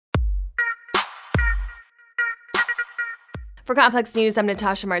For Complex News, I'm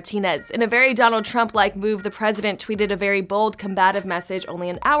Natasha Martinez. In a very Donald Trump-like move, the president tweeted a very bold, combative message only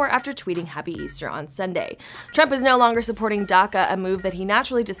an hour after tweeting Happy Easter on Sunday. Trump is no longer supporting DACA, a move that he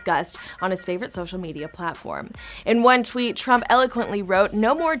naturally discussed on his favorite social media platform. In one tweet, Trump eloquently wrote,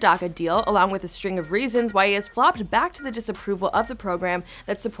 "No more DACA deal," along with a string of reasons why he has flopped back to the disapproval of the program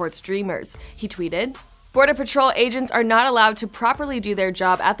that supports Dreamers. He tweeted, "Border Patrol agents are not allowed to properly do their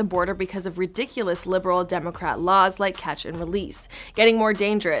job at the border because of ridiculous liberal Democrat laws like catch and release. Getting more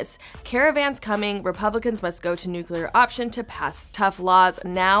dangerous. Caravans coming. Republicans must go to nuclear option to pass tough laws.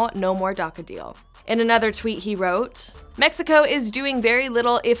 Now, no more DACA deal." In another tweet, he wrote, "Mexico is doing very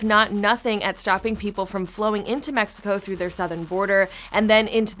little, if not nothing, at stopping people from flowing into Mexico through their southern border and then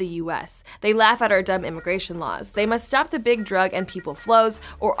into the US. They laugh at our dumb immigration laws. They must stop the big drug and people flows,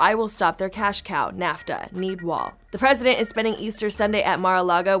 or I will stop their cash cow, NAFTA, need wall." The president is spending Easter Sunday at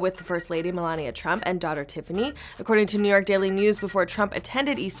Mar-a-Lago with the First Lady Melania Trump and daughter Tiffany. According to New York Daily News, before Trump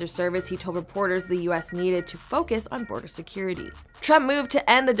attended Easter service, he told reporters the US needed to focus on border security. Trump moved to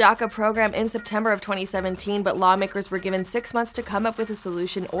end the DACA program in September of 2017, but lawmakers were given 6 months to come up with a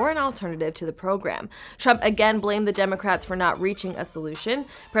solution or an alternative to the program. Trump again blamed the Democrats for not reaching a solution.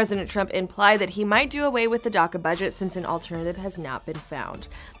 President Trump implied that he might do away with the DACA budget since an alternative has not been found.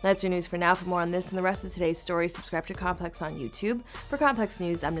 That's your news for now. For more on this and the rest of today's story, subscribe to Complex on YouTube. For Complex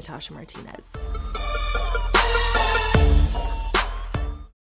News, I'm Natasha Martinez.